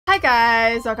Hi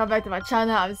guys, welcome back to my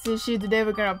channel. I'm Sushi. Today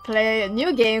we're gonna play a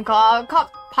new game called Cop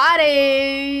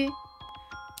Party.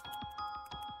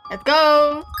 Let's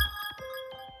go.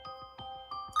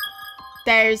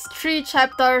 There's 3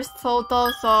 chapters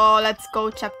total, so let's go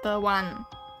chapter 1.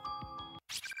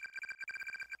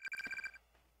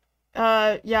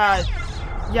 Yeah,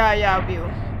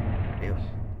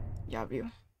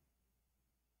 view.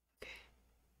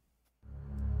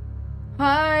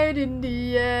 Hide in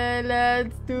the air,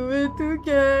 let's do it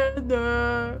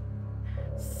together.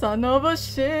 Son of a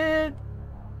shit.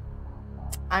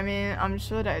 I mean, I'm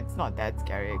sure that it's not that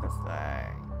scary because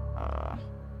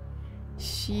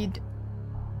she'd...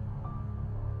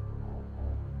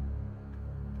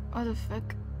 What the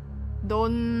fuck?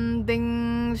 Don't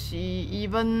think she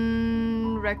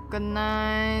even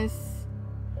recognize...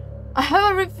 I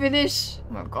haven't really finished.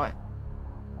 Oh my god.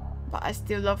 But I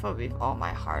still love her with all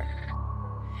my heart.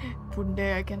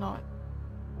 Bunde, I cannot.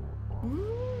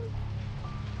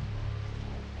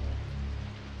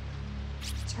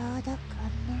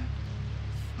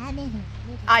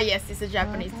 Ah yes, it's a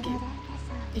Japanese game.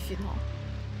 If you know.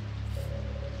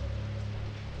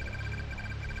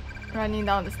 Running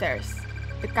down the stairs.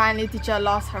 The kindly teacher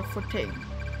lost her footing.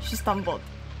 She stumbled.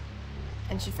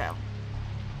 And she fell.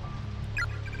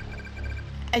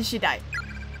 And she died.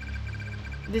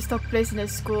 This took place in a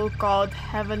school called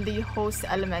Heavenly Host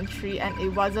Elementary, and it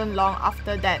wasn't long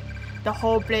after that the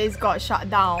whole place got shut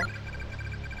down.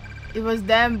 It was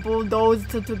then bulldozed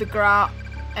to the ground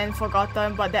and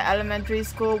forgotten, but the elementary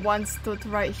school once stood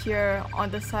right here on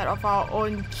the site of our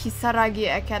own Kisaragi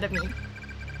Academy.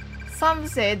 Some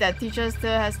say that teacher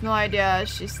still has no idea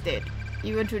she's dead,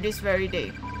 even to this very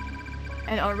day.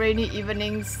 And on rainy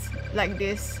evenings like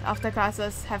this, after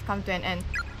classes have come to an end,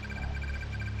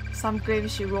 some claim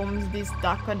she roams these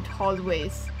darkened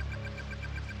hallways,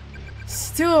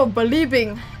 still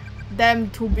believing them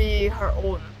to be her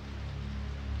own.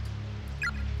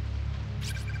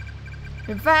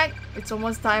 In fact, it's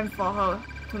almost time for her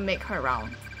to make her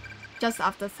round, just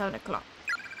after 7 o'clock.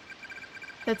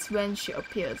 That's when she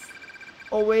appears,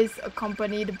 always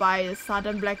accompanied by a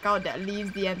sudden blackout that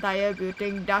leaves the entire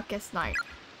building dark as night.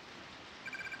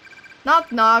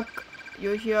 Knock knock,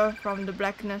 you hear from the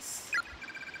blackness,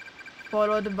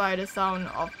 followed by the sound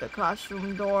of the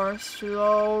classroom door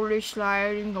slowly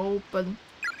sliding open.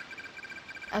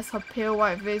 As her pale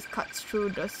white face cuts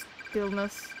through the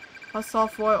stillness, her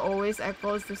soft voice always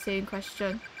echoes the same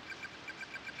question.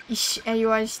 Is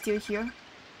anyone still here?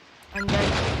 And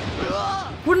then...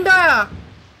 Bunda!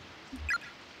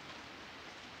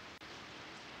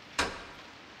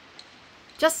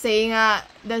 Just saying,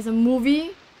 there's a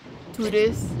movie to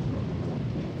this.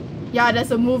 Yeah,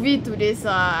 there's a movie to this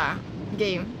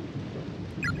game.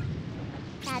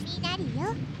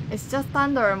 It's just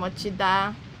thunder,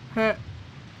 Mochida.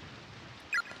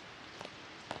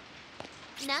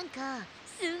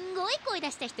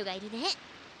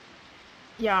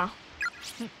 Yeah.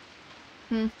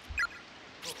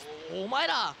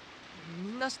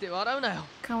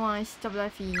 Come on, stop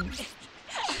laughing.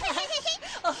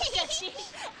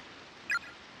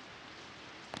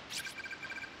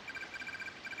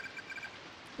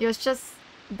 It was just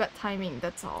bad timing,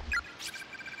 that's all.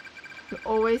 You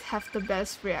always have the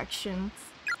best reactions.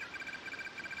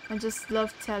 I just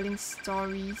love telling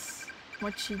stories.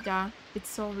 Mochida, it's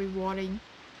so rewarding.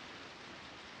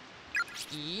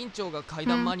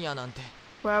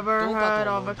 Whoever heard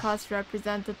of a class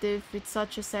representative with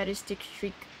such a sadistic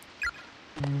streak?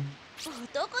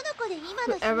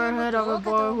 Whoever heard of a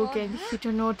boy who can hit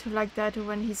a note like that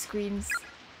when he screams?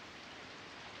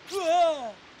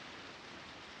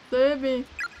 Save me.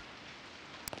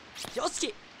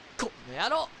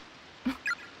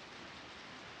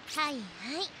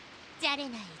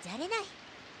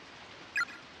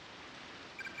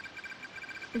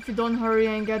 If you don't hurry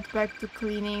and get back to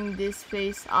cleaning this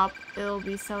place up, it'll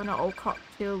be 7 o'clock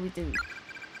till we do.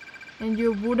 And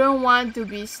you wouldn't want to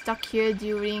be stuck here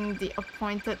during the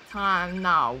appointed time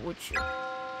now, would you?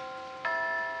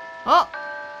 Oh!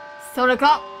 7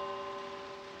 o'clock!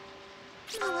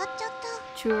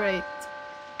 Too late.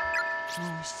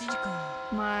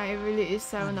 It really is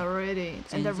 7 already,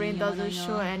 and the rain doesn't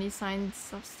show any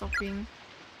signs of stopping.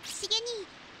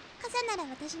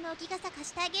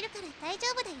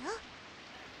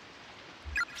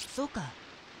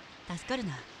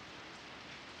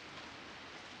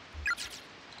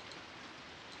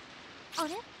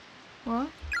 What?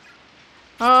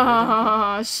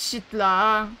 Ah, shit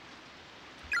lah.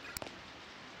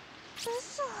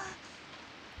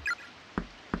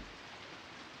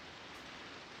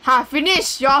 Ha,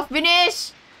 finish! You're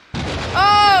finished!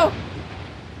 Oh!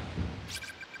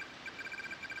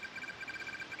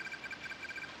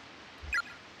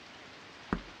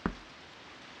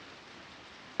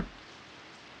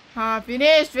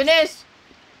 Finish!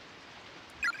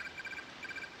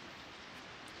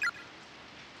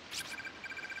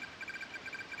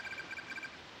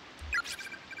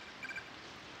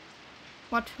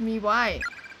 What, me, why?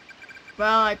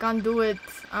 Well, I can't do it.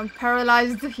 I'm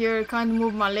paralyzed here, can't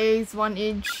move my legs 1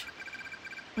 inch.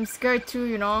 I'm scared too,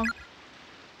 you know.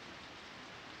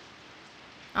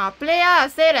 Play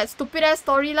say that stupid ass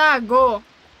story lah, go.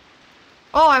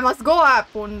 Oh, I must go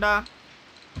Ponda.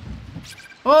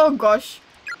 Oh gosh.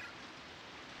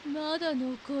 Tell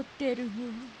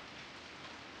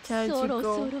you to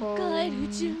go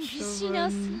home,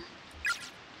 children.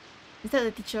 Is that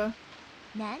the teacher?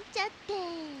 なんちゃって。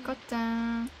こっち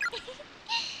ゃん。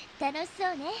楽し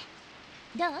そうね。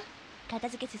どう？片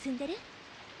付け進んでる？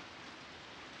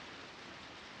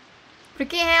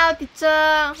 Freaking hell,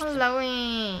 teacher! Hello.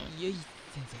 Yay,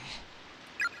 sensei.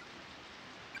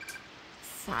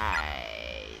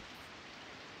 Side.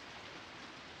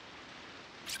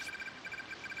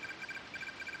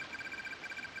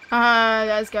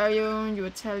 That's Garyun. You were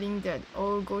telling that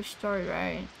old ghost story,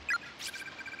 right?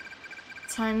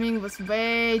 Timing was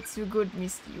way too good,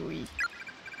 Miss Yui.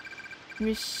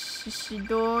 Miss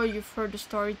Shishido, you've heard the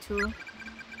story too.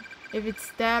 If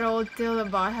it's that old tale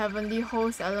about Heavenly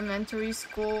Host Elementary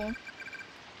School,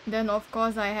 then of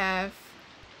course I have.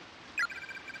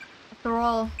 After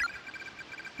all,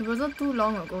 it wasn't too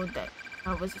long ago that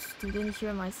I was a student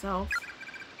here myself.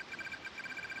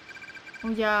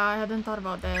 Oh yeah, I hadn't thought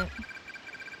about that.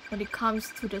 When it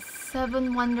comes to the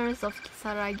 7 wonders of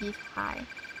Kisaragi High,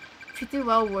 pretty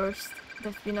well versed.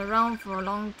 They've been around for a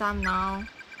long time now.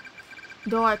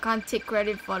 Though I can't take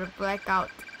credit for the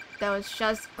blackout. That was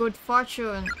just good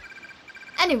fortune.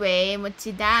 Anyway,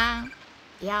 Mochida.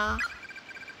 Yeah.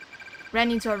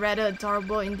 Ran into a rather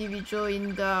adorable individual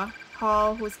in the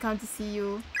hall who's come to see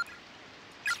you.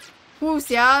 Who's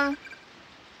yeah?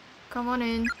 Come on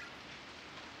in.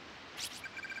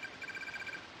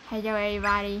 Hello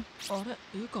everybody. あれ、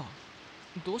ゆか、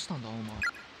どうしたんだお前。お兄ちゃ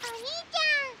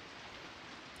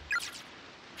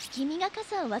ん。君が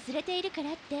傘を忘れているか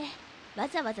らって、わ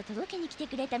ざわざ届けに来て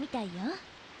くれたみたいよ。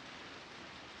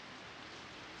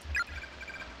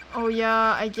Oh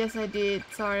yeah, I guess I did.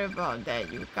 Sorry about that,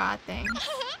 Yuka. Thanks.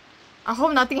 I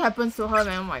hope nothing happens to her,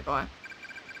 man. Oh my god.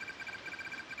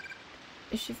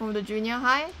 Is she from the junior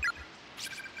high?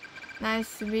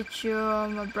 Nice to meet you.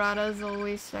 My brother's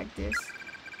always like this.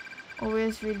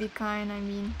 Always really kind, I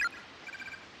mean.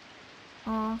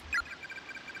 Oh,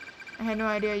 I had no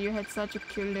idea you had such a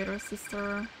cute little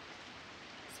sister.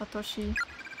 Satoshi.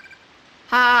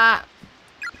 Ha!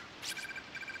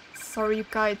 Sorry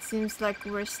Yuka, it seems like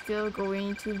we're still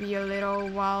going to be a little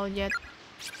while yet.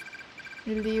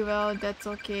 Really? Well, that's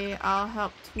okay. I'll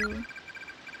help too.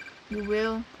 You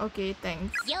will? Okay,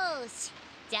 thanks. よーし。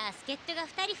じゃあ助っ人が2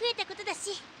人増えたことだ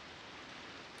し。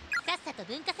さっさと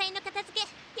文化祭の片付け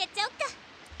やっちゃおっか。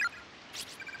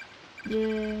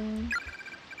Yeah.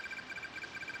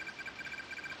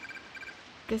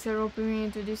 Guess you're roping me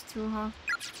into this too, huh?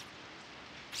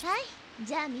 はい、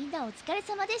じゃあみんなお疲れ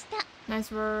様でした。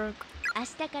Nice work. 明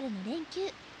日からの連休、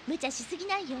無茶しすぎ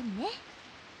ないようにね。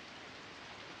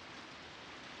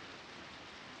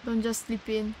Don't just sleep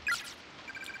in.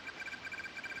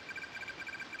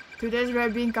 Today's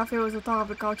Red Bean Cafe was the talk of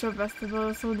the culture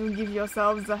festival, so do give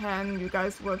yourselves a hand. You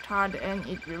guys worked hard and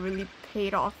it really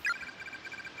paid off.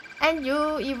 And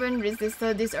you even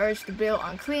resisted this urge to bail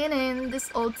on cleaning.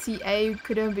 This old TA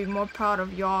couldn't be more proud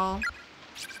of y'all.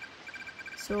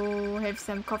 So have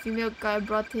some coffee milk. I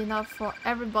brought enough for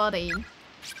everybody.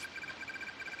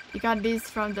 You got this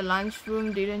from the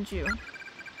lunchroom, didn't you?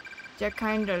 They're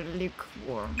kinda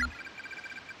lukewarm.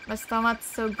 My stomach's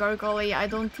so gurgly, I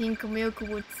don't think milk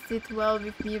would sit well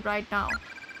with me right now.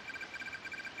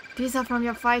 These are from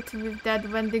your fight with that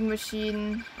vending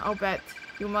machine. I'll bet.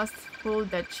 You must pull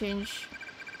that change.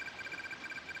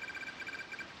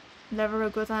 Never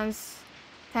good times.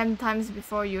 10 times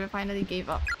before you finally gave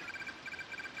up.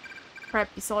 Prep,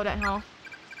 you saw that, huh?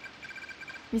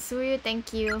 Misuyu,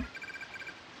 thank you.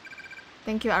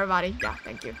 Thank you, everybody. Yeah,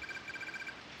 thank you.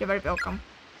 You're very welcome.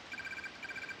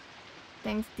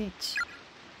 Thanks, Teach.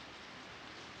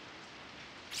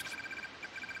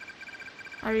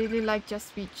 I really liked your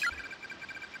speech.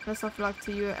 Best of luck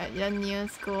to you at your new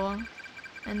school.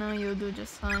 I know you'll do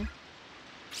just fine.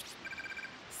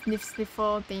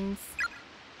 Sniffle things.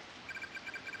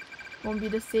 Won't be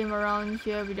the same around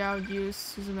here without you,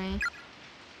 Suzume.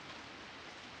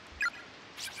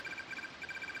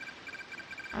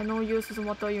 I know you,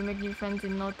 Suzumoto, you make new friends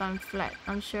in no time flat.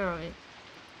 I'm sure of it.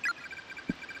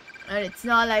 And it's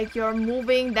not like you're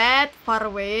moving that far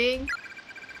away.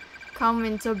 come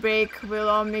winter break, we'll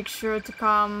all make sure to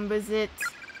come visit.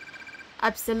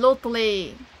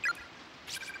 Absolutely.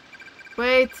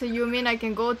 Wait, you mean I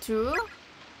can go too?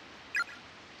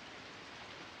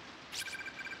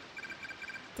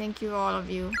 Thank you, all of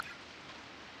you.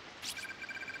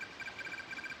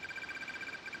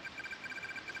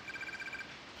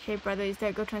 Hey brother, is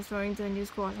that girl transferring to a new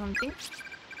school or something?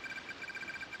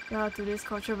 Yeah, today's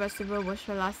culture festival was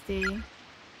your last day.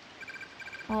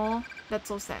 Oh, that's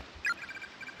so sad.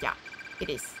 Yeah, it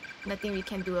is. Nothing we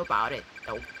can do about it,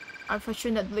 though.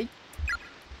 Unfortunately.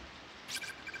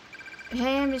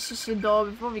 Hey, Mr. Shido,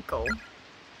 before we go.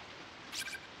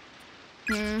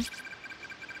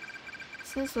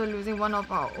 Since we're losing one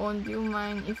of our own, do you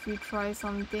mind if we try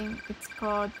something? It's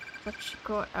called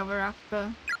Sachiko Ever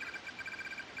After.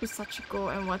 Who's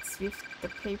Sachiko and what's with the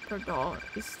paper doll?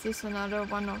 Is this another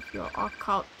one of your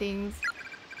occult things?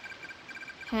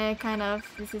 Hey, kind of.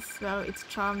 This is, well, it's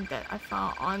charm that I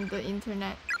found on the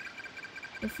internet.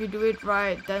 If you do it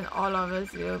right, then all of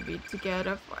us will be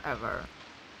together forever.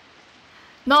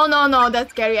 No, that's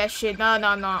scary as shit.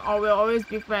 No. Or we'll always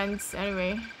be friends.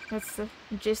 Anyway, that's the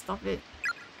gist of it.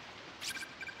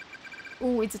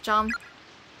 Ooh, it's a charm.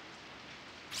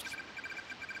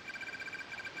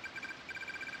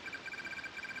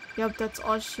 Yup, that's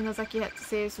all Shinozaki had to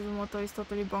say. Suzumoto is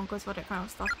totally bonkers for that kind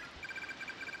of stuff.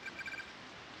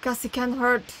 Cause it can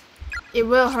hurt. It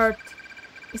will hurt.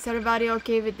 Is everybody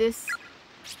okay with this?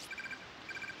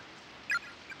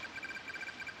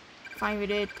 Fine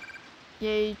with it.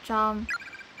 Yay, charm.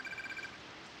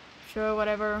 Sure,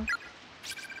 whatever.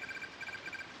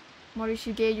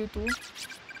 Morishige, you too?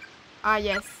 Ah,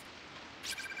 yes.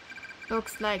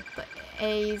 Looks like the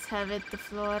A's have it. The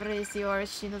floor is yours,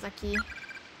 Shinozaki.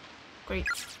 Great.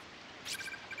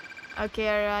 Okay,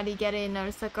 already get in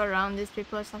a circle around this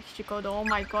people. Sachiko. Oh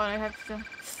my god, I have to.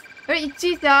 Very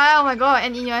itchy, oh my god.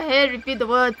 And in your head, repeat the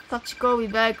word Sachiko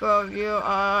with back of you.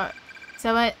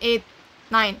 7, 8,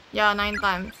 9. Yeah, 9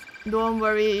 times. Don't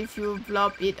worry if you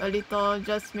blub it a little.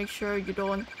 Just make sure you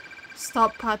don't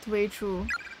stop partway through.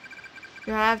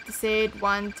 You have to say it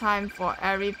 1 time for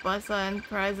every person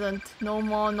present. No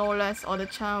more, no less, or the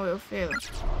charm will fail.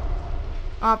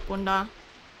 Ah, Punda.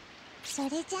 それ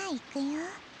じゃあ行くよ。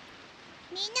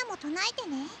みんなも唱えて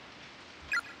ね。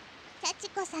幸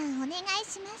子さんお願い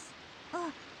します。お、9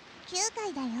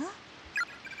回だよ。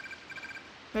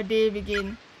Ready,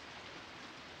 begin.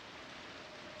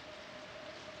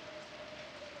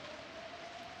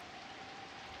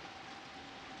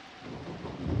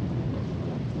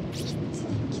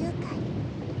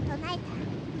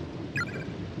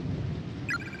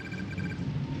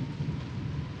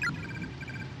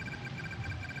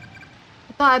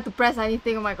 I had to press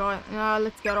anything, oh my god.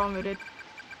 Let's get on with it.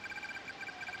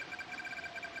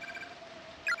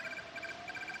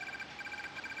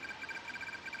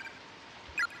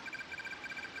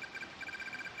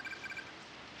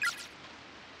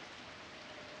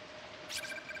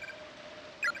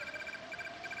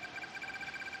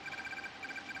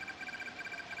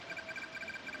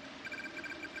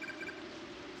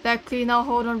 Exactly, now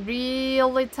hold on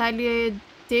really tightly.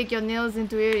 Take your nails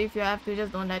into it if you have to,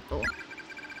 just don't let go.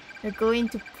 You're going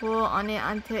to pull on it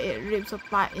until it rips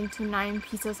apart into 9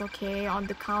 pieces, okay? On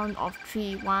the count of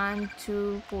 3. 1,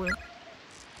 2, pull.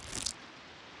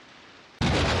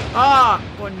 Ah,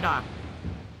 Bunda.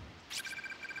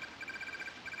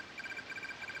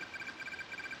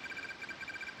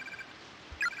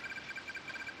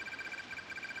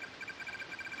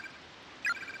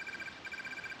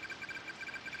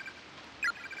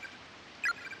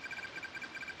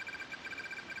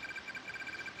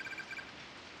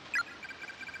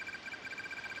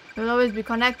 We'll always be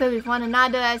connected with one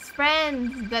another as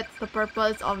friends. That's the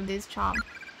purpose of this charm.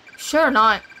 Sure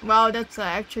not. Well, that's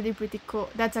actually pretty cool.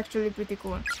 That's actually pretty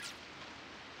cool.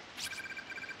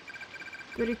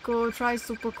 Pretty cool. Try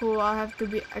super cool. I'll have to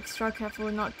be extra careful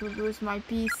not to lose my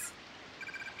piece.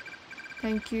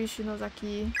 Thank you,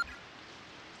 Shinozaki.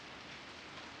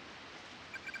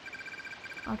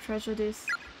 I'll treasure this.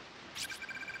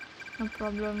 No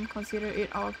problem. Consider it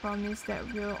our promise that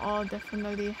we'll all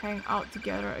definitely hang out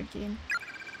together again.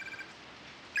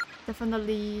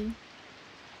 Definitely.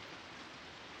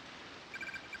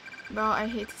 Well, I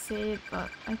hate to say it,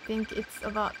 but I think it's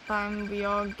about time we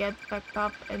all get packed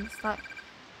up and start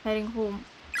heading home.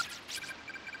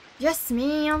 Yes,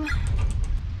 ma'am.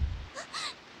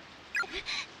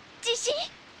 地震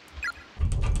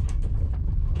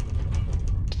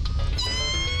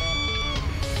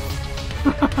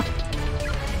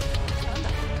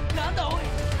なんだおい。お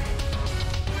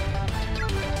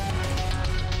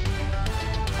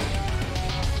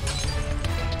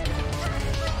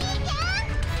兄ちゃん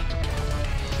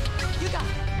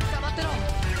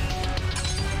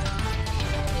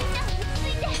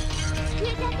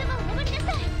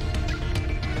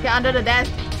Get under the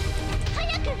desk.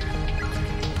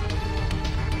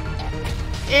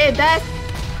 Hey, desk.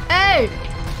 Hey.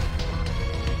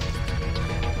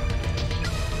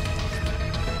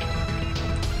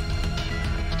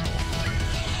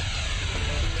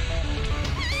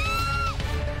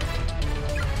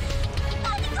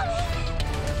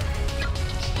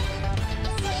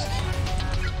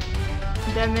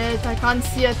 Damn it, I can't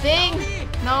see a thing.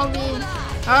 Naomi.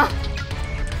 Ah.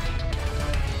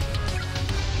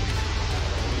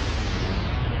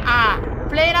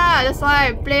 Play lah. That's why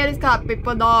I play this kind of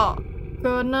paper doll.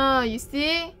 Corner, you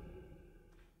see?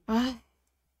 Oh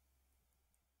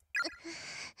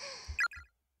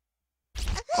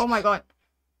my god.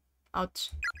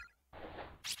 Ouch.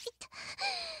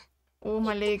 Oh,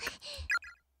 my leg.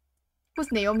 Who's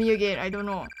Naomi again? I don't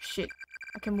know. Shit.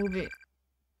 I can move it.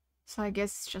 So I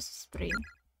guess it's just a sprain.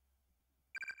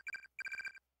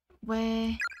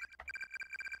 Where?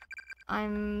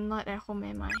 I'm not at home,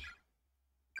 am I?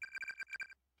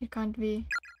 It can't be.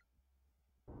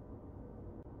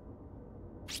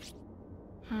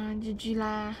 GG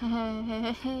lah.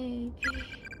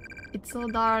 It's so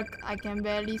dark, I can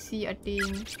barely see a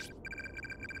thing.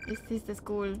 Is this the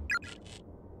school?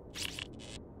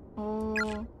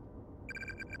 Oh.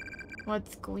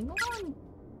 What's going on?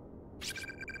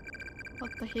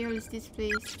 What the hell is this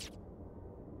place?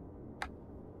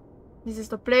 This is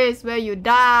the place where you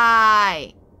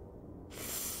die!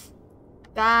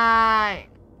 Die!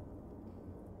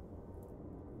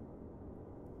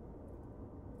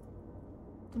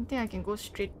 Don't think I can go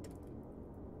straight.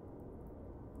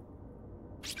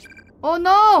 Oh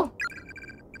no!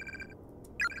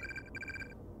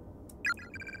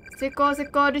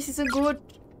 Seiko, this isn't good.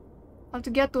 I have to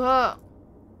get to her.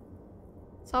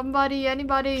 Somebody,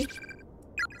 anybody.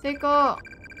 Seiko,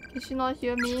 can she not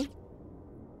hear me?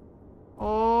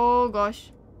 Oh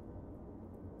gosh.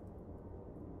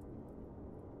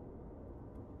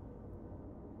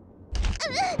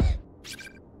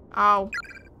 Ow.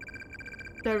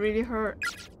 That really hurt.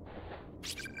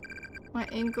 My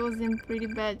ankle's in pretty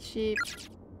bad shape.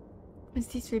 What's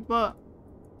this paper?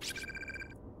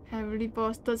 Heavily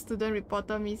posted student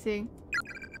reporter missing.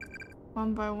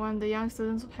 One by one, the young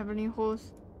students of Heavenly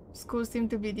Host School seem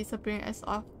to be disappearing as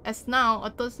now, a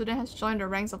third student has joined the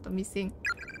ranks of the missing.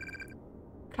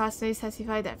 Classmates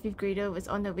testified that 5th grader was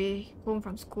on the way home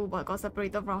from school but got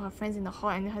separated from her friends in the hall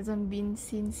and hasn't been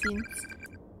seen since.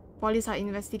 Police are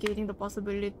investigating the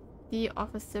possibility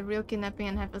of a serial kidnapping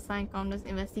and have assigned countless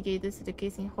investigators to the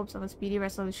case in hopes of a speedy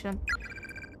resolution.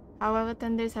 However,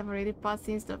 10 days have already passed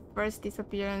since the first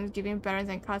disappearance, giving parents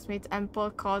and classmates ample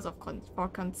cause for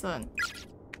concern.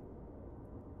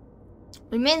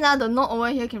 Remains the note over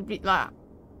here can read lah.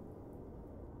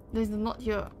 There's the note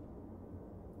here.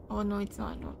 Oh no, it's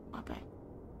not a note. My bad.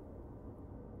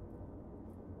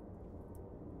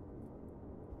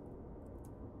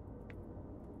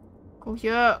 Go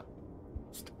here.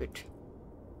 Stupid.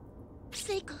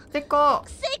 Seiko!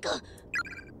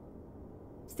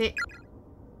 Stay.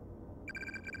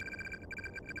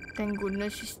 Thank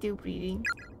goodness she's still breathing.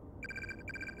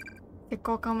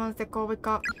 Seiko, come on, Seiko, wake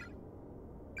up.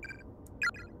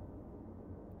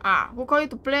 Who called you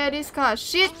to play this card?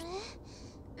 Shit!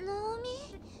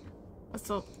 What's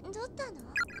up?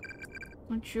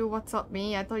 Don't you what's up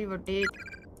me? I thought you were dead.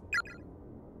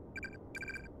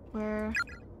 Where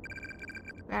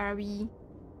are we?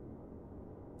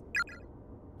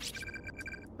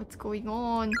 What's going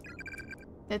on?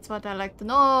 That's what I like to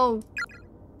know.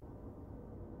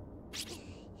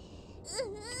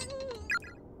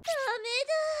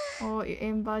 Oh, it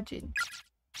ain't budging.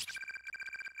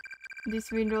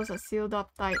 These windows are sealed up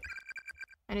tight.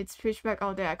 And it's pitch black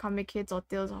out there. I can't make heads or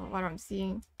tails of what I'm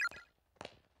seeing.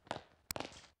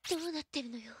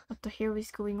 What the hell is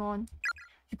going on?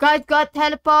 You guys got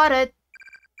teleported!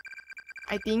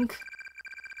 I think.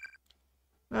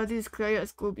 Well, this is clearly a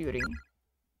school building.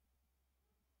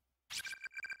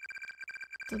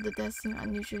 So the desk seems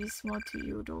unusually small to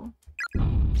you though.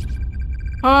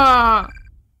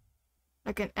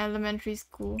 Like an elementary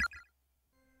school.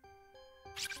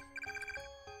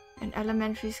 An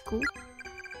elementary school?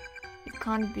 It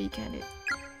can't be, can it?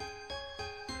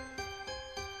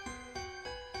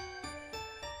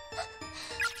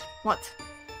 What?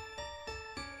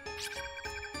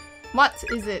 What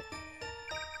is it?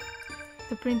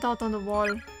 The printout on the wall.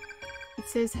 It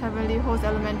says Heavenly Host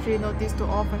Elementary, notice to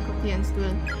all faculty and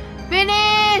students.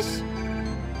 Finish!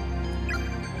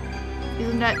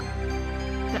 Isn't that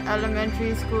the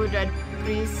elementary school that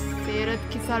preceded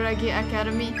Kisaragi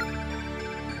Academy?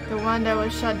 The one that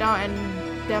was shut down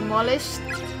and demolished?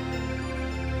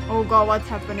 Oh god, what's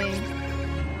happening?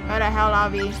 Where the hell are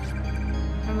we?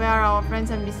 And where are our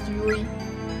friends and Miss Yui?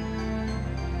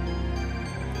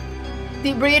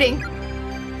 Deep breathing.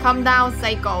 Calm down,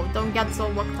 Psycho. Don't get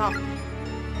so worked up.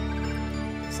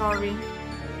 Sorry.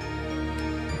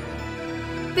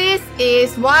 This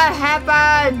is what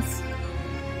happens!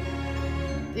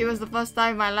 It was the first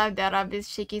time in my life that I've been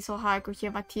shaking so hard I could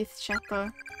hear my teeth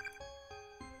shatter.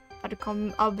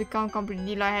 I'll become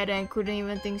completely lightheaded and couldn't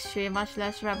even think straight, much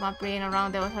less wrap my brain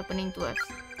around what was happening to us.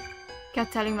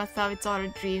 Kept telling myself it's all a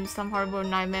dream, some horrible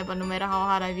nightmare, but no matter how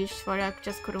hard I wished for it, I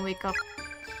just couldn't wake up.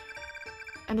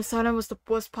 And the silence was the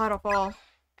worst part of all.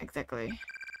 Exactly.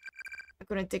 I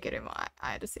couldn't take it anymore.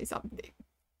 I had to say something.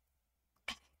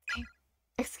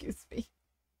 Excuse me.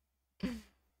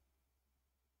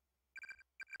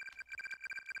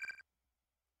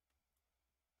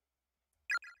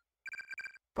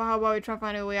 But how about we try to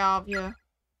find a way out of here?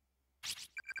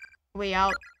 Way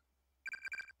out.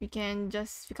 We can't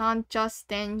just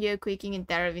stand here quaking in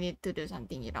terror. We need to do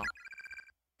something, you know.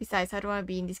 Besides, I don't want to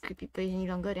be in this creepy place any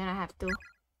longer than I have to.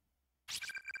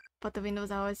 But the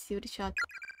windows are always sealed shut.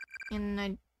 And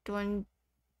I don't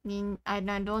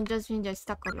just mean they're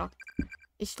stuck or locked.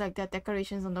 It's like there are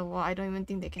decorations on the wall. I don't even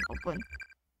think they can open.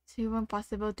 Is it even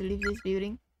possible to leave this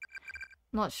building?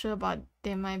 Not sure, but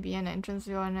there might be an entrance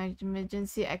or an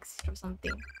emergency exit or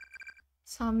something.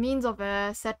 Some means of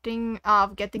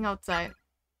getting outside.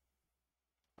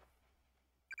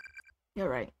 You're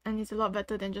right, and it's a lot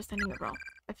better than just standing around.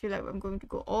 I feel like I'm going to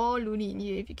go all loony in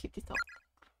here if you keep this up.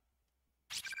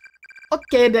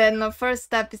 Okay then, the first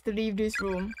step is to leave this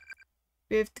room.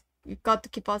 We've got to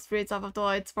keep our spirits up. After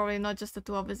all, it's probably not just the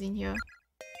two of us in here.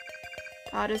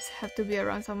 The others have to be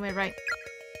around somewhere, right?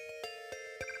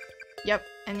 Yep,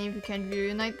 and if we can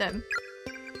reunite them,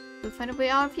 we'll find a way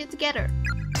out of here together.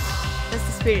 That's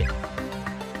the spirit.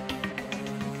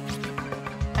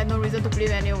 I had no reason to believe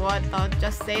any word I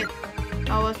just said.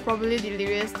 I was probably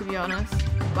delirious, to be honest.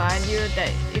 But I knew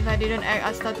that if I didn't act,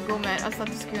 I'd start to go mad, I'd start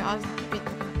to scream, I'd be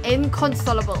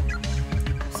inconsolable.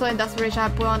 So in desperation, I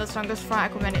put on the strongest front I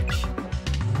could manage.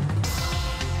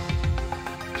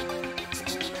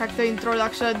 Character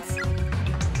introductions.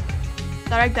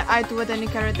 Direct the eye toward any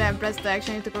character and press the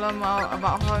action you to learn more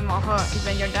about him or her.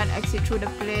 When you're done, exit through the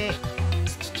play.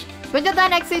 When you're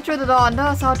done, exit through the door on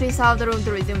the southeast side of the room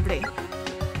to resume play.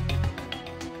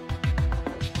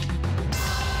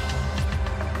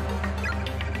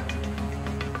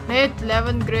 Late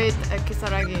 11th grade at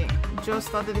Kisaragi. Joe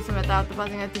started this matter after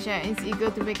passing a teacher and is eager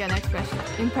to make an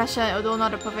impression, although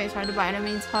not a perfect instructor by any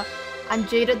means. Her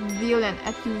unjaded zeal and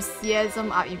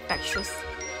enthusiasm are infectious,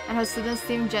 and her students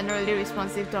seem generally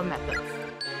responsive to her methods.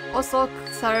 Also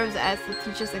serves as the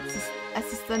teacher's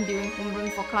assistant during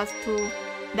homeroom for class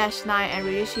 2-9 and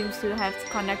really seems to have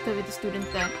connected with the students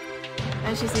there.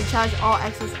 And she's in charge, all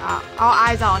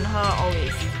eyes are on her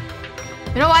always.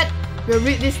 You know what? We'll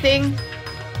read this thing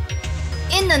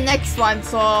in the next one,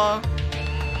 so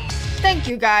thank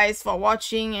you guys for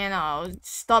watching, and I'll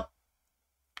stop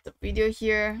the video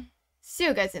here. See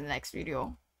you guys in the next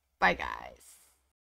video. Bye guys.